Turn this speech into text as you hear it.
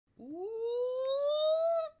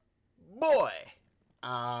boy.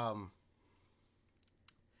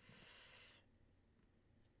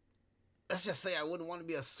 Let's just say I wouldn't want to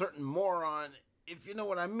be a certain moron, if you know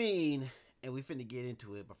what I mean. And we finna get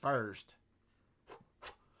into it, but first,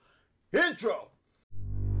 intro.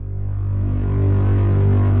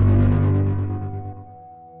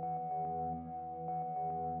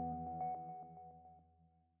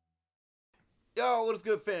 Yo, what is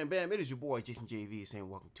good, fam? Bam, it is your boy JJV saying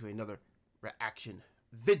welcome to another reaction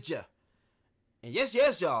vidya. And yes,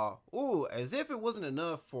 y'all. Ooh, as if it wasn't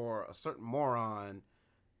enough for a certain moron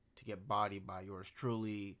to get bodied by yours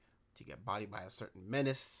truly, to get bodied by a certain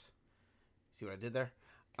menace. See what I did there?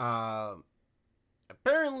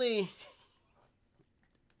 Apparently,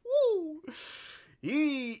 woo,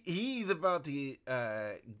 he's about to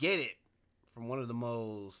get it from one of the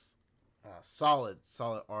most solid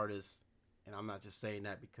artists. And I'm not just saying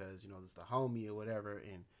that because, you know, it's the homie or whatever,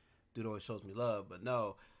 and dude always shows me love, but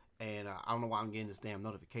no. And I don't know why I'm getting this damn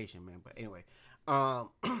notification, man. But anyway,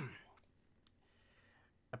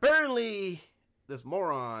 apparently this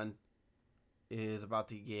moron is about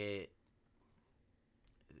to get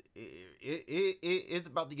it's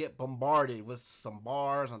about to get bombarded with some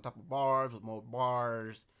bars on top of bars with more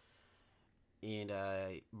bars, and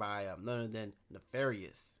by none other than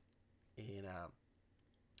Nepharius. And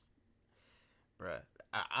bruh,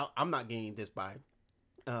 I'm not getting this by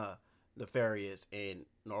Nepharius, and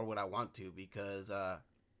nor would I want to, because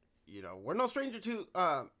you know, we're no stranger to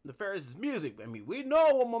Nepharius' music. I mean, we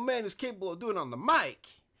know what my man is capable of doing on the mic.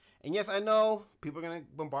 And yes, I know people are gonna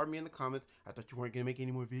bombard me in the comments. I thought you weren't gonna make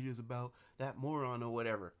any more videos about that moron or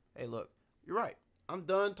whatever. Hey, look, you're right. I'm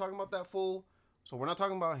done talking about that fool. So we're not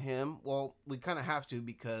talking about him. Well, we kind of have to,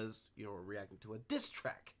 because, you know, we're reacting to a diss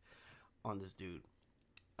track on this dude.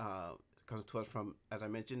 It comes to us from, as I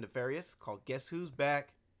mentioned, Nepharius, called Guess Who's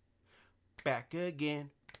Back? Back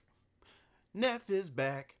again. Neph is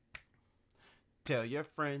back. Tell your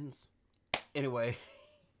friends. Anyway,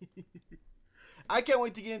 I can't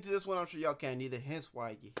wait to get into this one. I'm sure y'all can't either, hence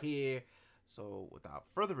why you're here. So without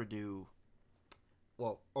further ado,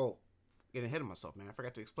 well, getting ahead of myself, man. I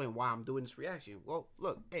forgot to explain why I'm doing this reaction. Well,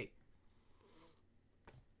 look, hey,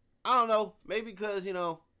 I don't know, maybe because, you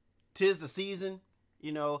know, 'tis the season.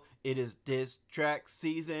 You know, it is diss track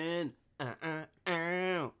season.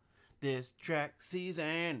 Diss track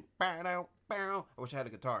season. Bow, bow. I wish I had a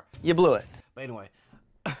guitar. You blew it. But anyway.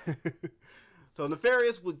 So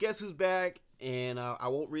Nepharius with Guess Who's Back. And I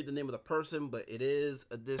won't read the name of the person, but it is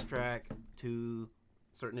a diss track to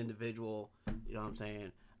a certain individual. You know what I'm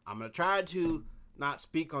saying? I'm going to try to not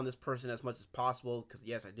speak on this person as much as possible, because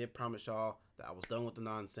yes, I did promise y'all that I was done with the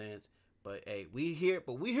nonsense. But hey, we here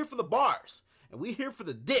for the bars, and we here for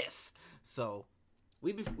the diss. So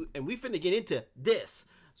we finna get into this.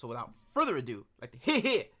 So without further ado, like to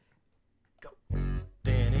hit go.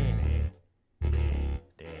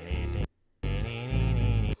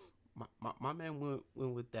 My man went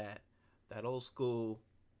with that old school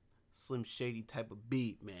Slim Shady type of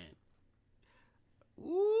beat, man.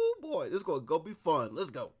 Ooh boy, this is gonna go be fun. Let's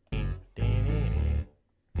go.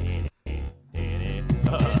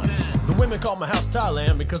 The women call my house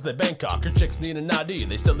Thailand because they Bangkok. Your chicks need an ID.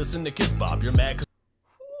 They still listen to Kids Bop. You're mad 'cause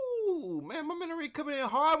ooh, man, my man already coming in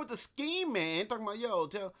hard with the Skeem, man. Talking about, yo,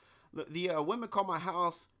 tell the women call my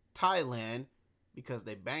house Thailand because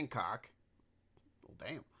they Bangkok. Oh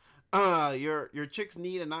damn. Your chicks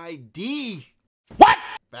need an ID. What?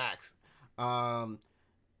 Facts. And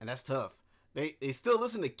that's tough. They still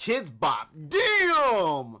listen to Kids Bop.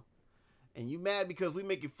 Damn. And you mad because we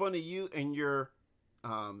making fun of you and your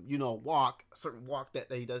you know, walk, a certain walk that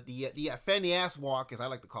he does, the fanny ass walk, as I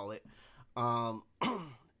like to call it. And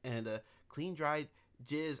clean dry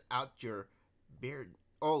jizz out your beard.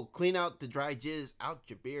 Oh, clean out the dry jizz out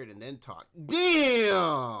your beard and then talk.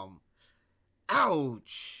 Damn.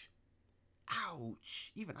 Ouch.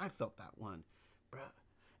 Ouch. Even I felt that one, bruh.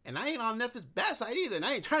 And I ain't on Neph's bad side either, and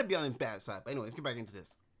I ain't trying to be on his bad side. But anyway, let's get back into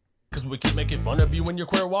this. Cause we keep making fun of you when you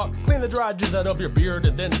queer walk. Clean the dry jizz out of your beard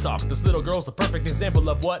and then talk. This little girl's the perfect example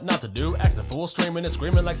of what not to do. Act a fool, streaming and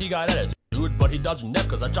screaming like he got attitude. But he dodging Neph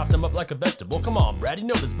cause I chopped him up like a vegetable. Come on, Brad, you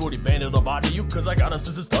know this booty bandit will body you cause I got him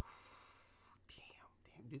since his start.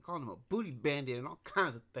 Damn, dude, calling him a booty bandit and all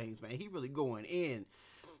kinds of things, man. He really going in.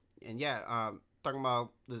 And yeah, talking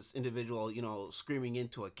about this individual, you know, screaming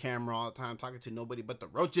into a camera all the time, talking to nobody but the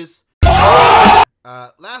roaches.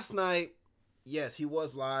 Last night, yes, he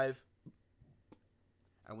was live.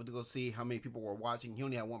 I went to go see how many people were watching. He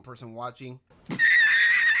only had one person watching.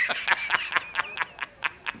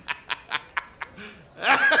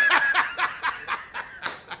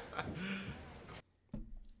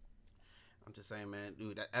 I'm just saying, man,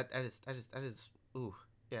 dude, that is, ooh,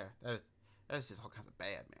 yeah, that is just all kinds of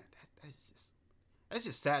bad, man. That's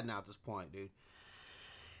just sad now at this point, dude.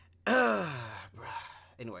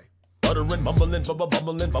 Anyway. Buttering, mumbling,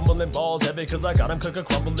 bumbling, balls heavy, cause I got him cooking,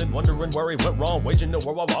 crumbling, wondering where he went wrong, waging the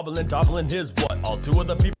war while wobbling, toppling his what? All two of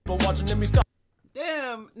the people watching him, he's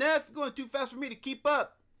damn, Neff, you're going too fast for me to keep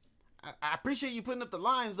up. I appreciate you putting up the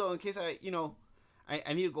lines, though, in case I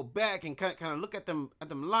need to go back and kind of look at them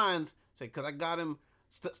lines, say, cause I got him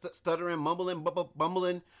stuttering, mumbling,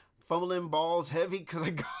 bumbling, fumbling, balls heavy, cause I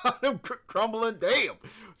got him crumbling, damn.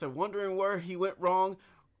 So wondering where he went wrong,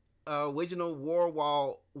 waging a war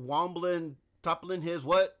while wobbling, toppling his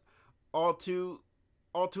what? All two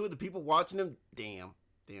of the people watching him, damn.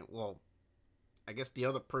 Well, I guess the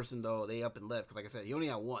other person, though, they up and left, because like I said, he only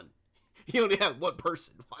had one. He only had one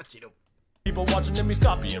person watching him. People watching him, he's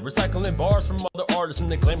copying, recycling bars from other artists,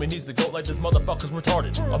 and they claiming he's the GOAT like this motherfucker's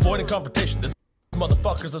retarded. Avoiding confrontation, this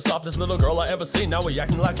motherfucker's the softest little girl I ever seen, now he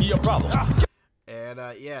acting like he a problem. And,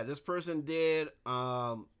 yeah, this person did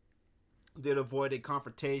avoid a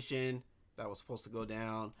confrontation that was supposed to go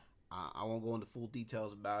down. I won't go into full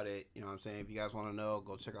details about it, you know what I'm saying? If you guys want to know,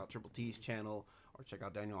 go check out Triple T's channel, or check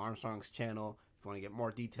out Daniel Armstrong's channel if you want to get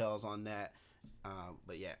more details on that.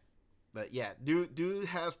 But yeah, dude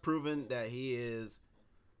has proven that he is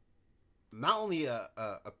not only a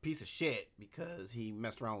piece of shit because he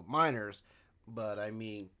messed around with minors, but I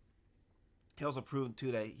mean, he also proved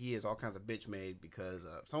too that he is all kinds of bitch made because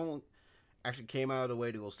someone actually came out of the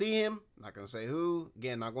way to go see him. Not gonna say who.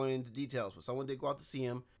 Again, not going into details, but someone did go out to see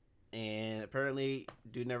him, and apparently,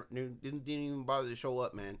 dude didn't even bother to show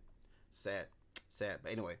up, man. Sad.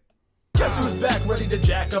 But anyway. Guess who's back, ready to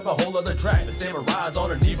jack up a whole other track? The samurai's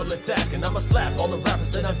on an evil attack, and I'ma slap all the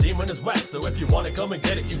rappers that I'm deeming as whack. So if you wanna come and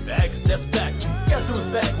get it, you fag, steps back. Guess who's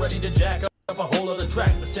back, ready to jack up a whole other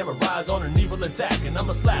track? The samurai's on an evil attack, and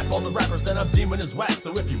I'ma slap all the rappers that I'm deeming as whack.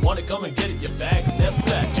 So if you wanna come and get it, you fag, steps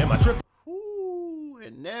back. Am I tripping? Ooh,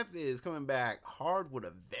 and Neff is coming back hard with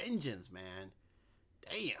a vengeance, man.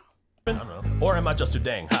 Damn. I don't know. Or am I just too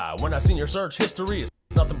dang high? When I seen your search history, it's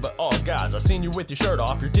nothing but all guys. I seen you with your shirt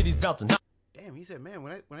off, your titties bouncing high. Damn, he said, man,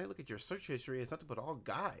 when I look at your search history, it's nothing but all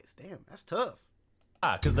guys. Damn, that's tough.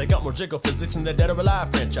 Cause they got more jiggle physics in the Dead or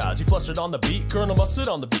Alive franchise. You flustered on the beat, Colonel Mustard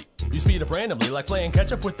on the beat. You speed up randomly like playing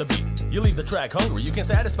catch up with the beat. You leave the track hungry, you can't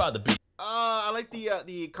satisfy the beat. I like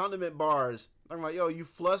the condiment bars. Talking about, yo, you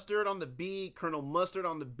flustered on the beat, Colonel Mustard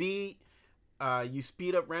on the beat. You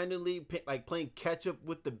speed up randomly, like playing catch up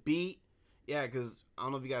with the beat. Yeah, because I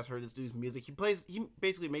don't know if you guys heard this dude's music. He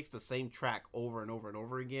basically makes the same track over and over and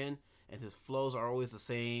over again, and his flows are always the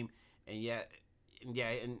same. And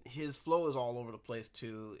and his flow is all over the place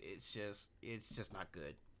too. It's just not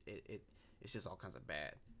good. It's just all kinds of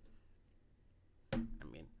bad. I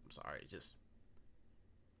mean, I'm sorry, it's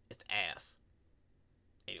ass.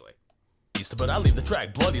 Anyway. But I leave the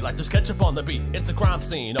track bloody like there's ketchup on the beat. It's a crime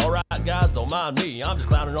scene, alright guys, don't mind me. I'm just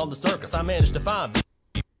clowning on the circus, I managed to find me.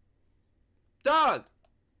 Dog!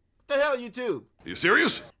 What the hell, YouTube? Are you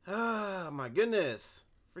serious? Ah, my goodness.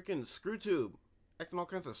 Freaking ScrewTube. Acting all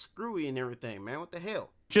kinds of screwy and everything, man. What the hell?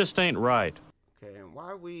 Just ain't right. Okay, and why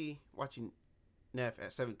are we watching Neff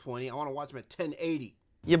at 720? I want to watch him at 1080.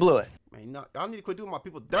 You blew it. Man, y'all need to quit doing my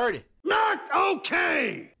people dirty. Not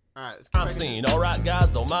okay! Alright, let's I'm seen, alright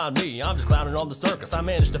guys, don't mind me. I'm just clowning on the circus, I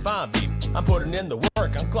managed to find beat. I'm putting in the work,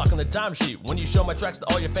 I'm clocking the timesheet. When you show my tracks to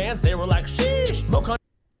all your fans, they were like, sheesh,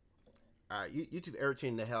 Alright, YouTube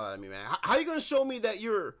irritating the hell out of me, man. How you gonna show me that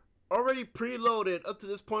you're already preloaded up to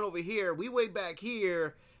this point over here, we way back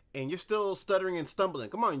here, and you're still stuttering and stumbling?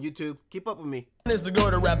 Come on, YouTube, keep up with me. Is the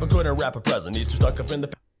good or rapper present? These two stuck up in the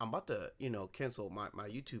I'm about to, cancel my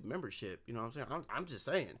YouTube membership, you know what I'm saying? I'm just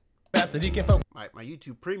saying. past that he can focus. My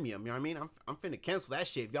YouTube premium, you know what I mean? I'm finna cancel that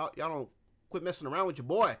shit. Y'all don't quit messing around with your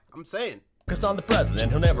boy. I'm saying. Focus on the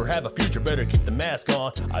president, he'll never have a future, better keep the mask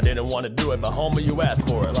on. I didn't want to do it, but homie, you asked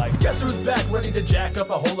for it. Like, guess who's back, ready to jack up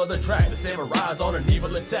a whole other track? The samurai's on an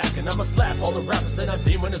evil attack, and I'ma slap all the rappers that I'm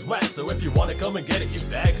deeming as whack. So if you wanna come and get it, you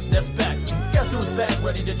fags, Neff's back. Guess who's back,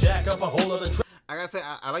 ready to jack up a whole other track? I gotta say,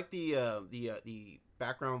 I like the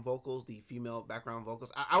background vocals, the female background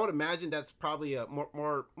vocals. I would imagine that's probably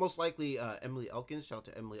most likely Emily Elkins. Shout out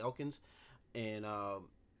to Emily Elkins, and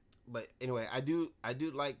but anyway, I do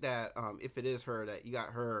like that. If it is her, that you got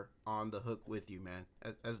her on the hook with you, man.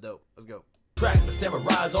 That's dope. Let's go. Track the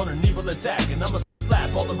samurai's on an evil attack, and I'ma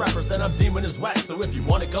slap all the rappers that I'm deeming as whack. So if you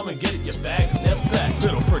wanna come and get it, you fags, Neff's back.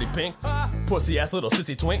 Little pretty pink, pussy ass little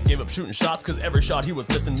sissy twink, gave up shooting shots cause every shot he was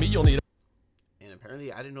missing me. You'll need. And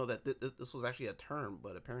apparently, I didn't know that this was actually a term,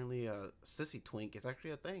 but apparently, sissy twink is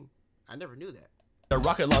actually a thing. I never knew that. a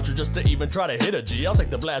rocket launcher just to even try to hit a G. I'll take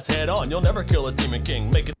the blast head on, you'll never kill a Demon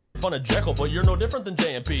King. Making fun of Jekyll, but you're no different than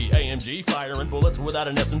JMP. AMG, firing bullets without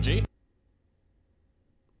an SMG.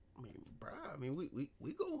 I mean, bruh, I mean,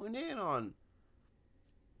 we going in on...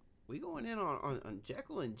 We going in on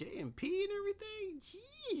Jekyll and JMP and everything?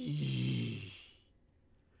 Jeez.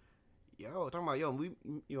 Yo, talking about, yo, we,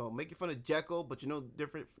 you know, making fun of Jekyll, but you know,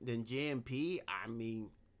 different than JMP. I mean,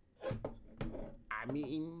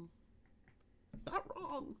 not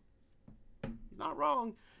wrong. He's not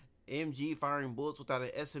wrong. MG firing bullets without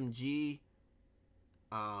an SMG.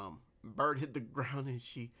 Bird hit the ground and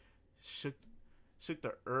she shook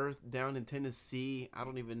the earth down in Tennessee. I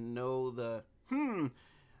don't even know the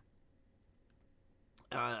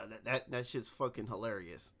that shit's fucking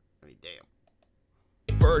hilarious. I mean,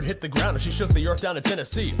 damn. Bird hit the ground and she shook the earth down in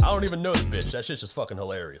Tennessee. I don't even know the bitch. That shit's just fucking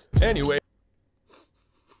hilarious. Anyway.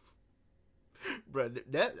 Bro,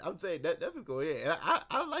 I'm saying that was going in. And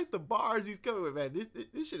I like the bars he's coming with, man.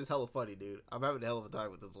 This shit is hella funny, dude. I'm having a hell of a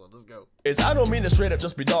time with this one. Let's go. I don't mean to straight up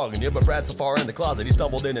just be dogging you, but Brad so far in the closet, he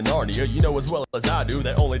stumbled in Narnia. You know as well as I do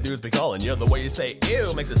that only dudes be calling you. The way you say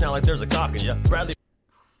ew makes it sound like there's a cock in you. Bradley.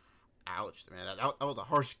 Ouch, man. That was a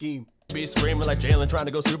harsh scheme. Be screaming like Jalen trying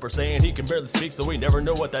to go Super Saiyan. He can barely speak, so we never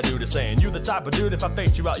know what that dude is saying. You the type of dude, if I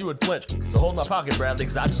faked you out, you would flinch. So hold my pocket, Bradley,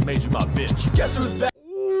 cause I just made you my bitch. Guess who's back?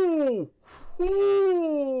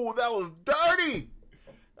 Ooh, that was dirty.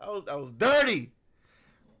 That was dirty.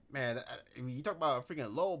 Man, I mean, you talk about a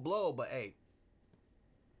freaking low blow, but hey,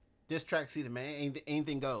 diss track season, man.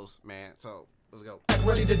 Anything goes, man. So let's go.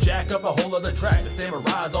 Ready to jack up a whole other track. The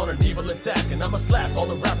samurai's on an evil attack, and I'ma slap all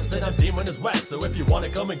the rappers that I'm deeming as whack. So if you wanna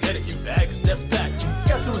come and get it, you fag, steps back.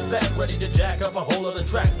 Guess who's back? Ready to jack up a whole other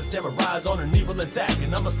track. The samurai's on an evil attack,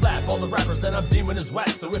 and I'ma slap all the rappers that I'm deeming as whack.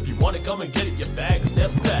 So if you wanna come and get it, you fag,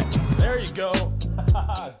 steps back. There you go.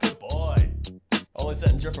 Good boy. Only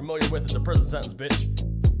sentence you're familiar with is a prison sentence,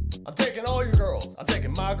 bitch. I'm taking all your girls. I'm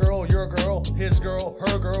taking my girl, your girl, his girl,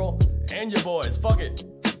 her girl, and your boys. Fuck it.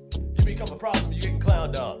 You become a problem, you getting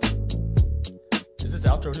clowned on. Is this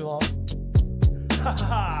outro too long? Ha ha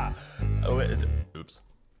ha! Oh, wait, oops.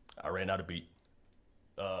 I ran out of beat.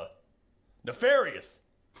 Nefarious!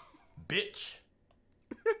 Bitch!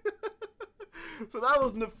 So that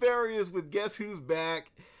was Nefarious with Guess Who's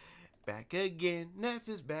Back. Back again. Neff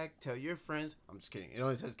is back. Tell your friends. I'm just kidding. It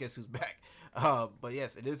only says Guess Who's Back. But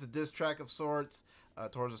yes, it is a diss track of sorts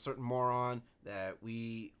towards a certain moron that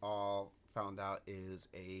we all found out is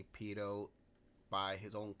a pedo by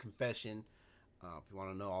his own confession. If you want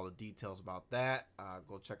to know all the details about that,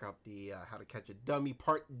 go check out the How to Catch a Dummy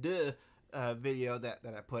Part 2 video that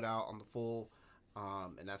I put out on the full.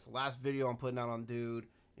 And that's the last video I'm putting out on Dude.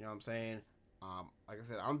 You know what I'm saying? Like I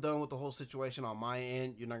said, I'm done with the whole situation on my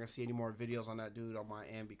end. You're not going to see any more videos on that dude on my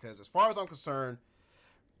end because as far as I'm concerned,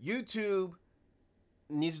 YouTube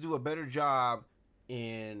needs to do a better job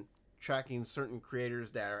in tracking certain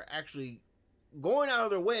creators that are actually going out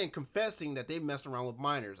of their way and confessing that they messed around with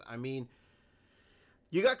minors. I mean,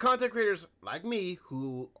 you got content creators like me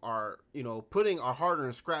who are, you know, putting our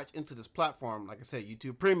hard-earned scratch into this platform. Like I said,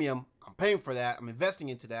 YouTube Premium, I'm paying for that. I'm investing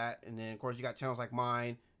into that. And then, of course, you got channels like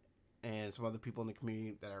mine and some other people in the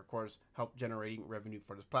community that are, of course, help generating revenue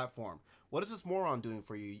for this platform. What is this moron doing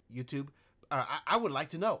for you, YouTube? I would like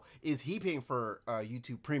to know. Is he paying for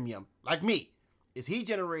YouTube Premium like me? Is he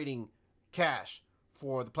generating cash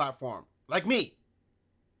for the platform like me?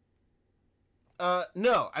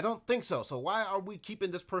 No, I don't think so. So why are we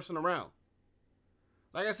keeping this person around?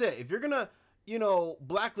 Like I said, if you're gonna, you know,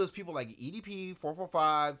 blacklist people like EDP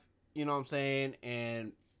 445, you know what I'm saying,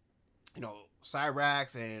 and you know,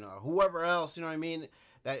 Cyrax and whoever else, you know what I mean,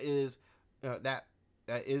 that is that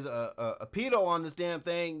is a pedo on this damn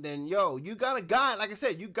thing, then yo, you got a guy, like I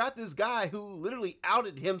said, you got this guy who literally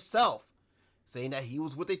outed himself, saying that he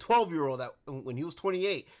was with a 12-year-old that when he was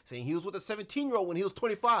 28, saying he was with a 17-year-old when he was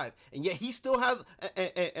 25, and yet he still has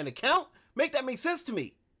an account. Make that make sense to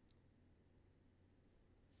me.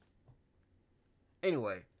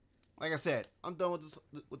 Anyway, like I said, I'm done with this,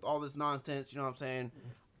 with all this nonsense. You know what I'm saying?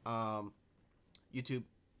 YouTube,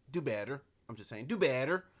 do better. I'm just saying, do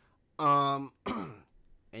better.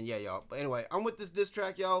 And yeah, y'all. But anyway, I'm with this diss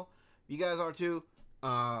track, y'all. You guys are too.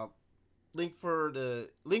 Link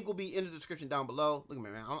will be in the description down below. Look at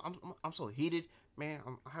me, man. I'm so heated, man.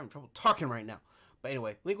 I'm having trouble talking right now. But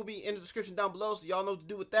anyway, link will be in the description down below, so y'all know what to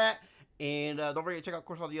do with that. And don't forget to check out, of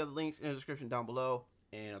course, all the other links in the description down below.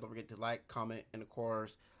 And don't forget to like, comment, and of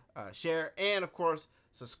course, share, and of course,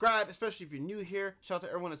 subscribe, especially if you're new here. Shout out to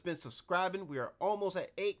everyone that's been subscribing. We are almost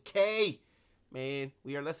at 8K. Man,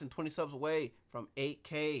 we are less than 20 subs away from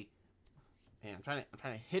 8K. Man, I'm trying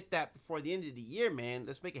to hit that before the end of the year, man.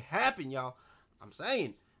 Let's make it happen, y'all. I'm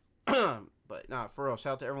saying. But nah, for real,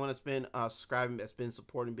 shout out to everyone that's been subscribing, that's been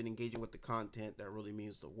supporting, been engaging with the content. That really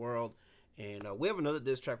means the world. And we have another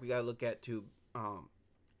diss track we gotta look at too.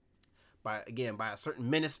 By a certain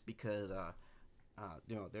menace, because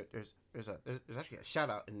you know, there's actually a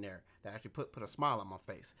shout out in there that actually put a smile on my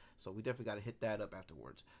face. So we definitely got to hit that up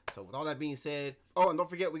afterwards. So with all that being said, oh, and don't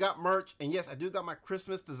forget we got merch, and yes, I do got my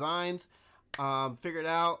Christmas designs figured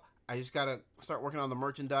out. I just gotta start working on the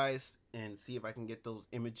merchandise and see if I can get those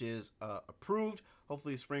images approved.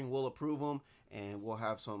 Hopefully Spring will approve them, and we'll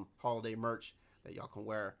have some holiday merch that y'all can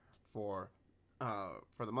wear for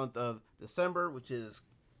the month of December, which is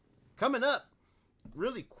coming up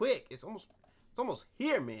really quick. It's almost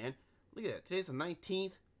here, man. Look at that. Today's the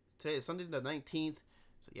 19th. Today is Sunday the 19th.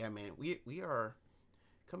 So yeah, man, we are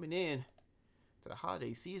coming in to the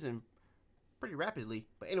holiday season pretty rapidly.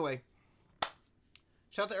 But anyway,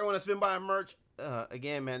 shout out to everyone that's been buying merch.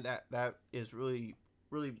 Again, man, that is really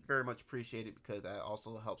very much appreciated, because that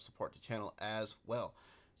also helps support the channel as well.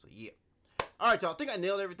 So yeah. Alright, y'all, I think I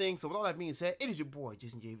nailed everything. So with all that being said, it is your boy,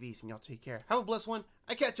 JJV, and y'all take care. Have a blessed one.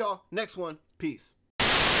 I catch y'all next one. Peace.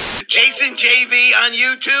 Jason JV on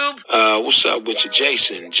YouTube. What's up with you,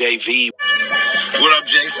 Jason JV? What up,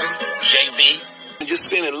 Jason? JV. Just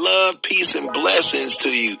sending love, peace, and blessings to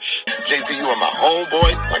you. Jason, you are my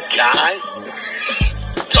homeboy, my guy.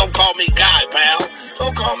 Don't call me guy, pal.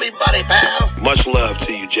 Don't call me buddy, pal. Much love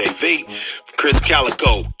to you, JV. Chris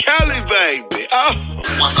Calico. Cali, baby. Oh.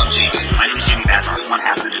 What's up, G? My name is Jimmy Bathos. One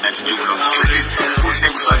half of the dimension Juggalo. Who's say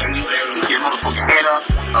what's up to you? Keep your motherfucking head up.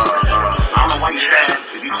 I don't know why you sad.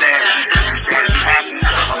 If you sad,